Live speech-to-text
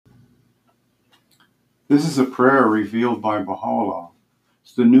This is a prayer revealed by Baha'u'llah.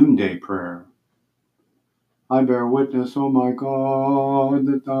 It's the noonday prayer. I bear witness, O my God,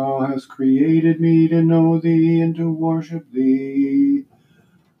 that Thou hast created me to know Thee and to worship Thee.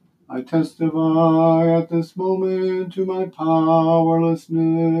 I testify at this moment to my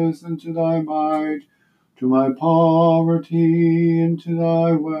powerlessness and to Thy might, to my poverty and to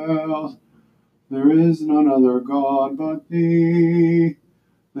Thy wealth. There is none other God but Thee,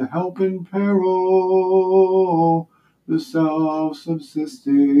 the help in peril, the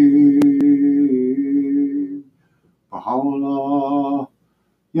self-subsisting. Baha'u'llah,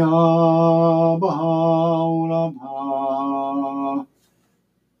 Ya Baha'u'llah.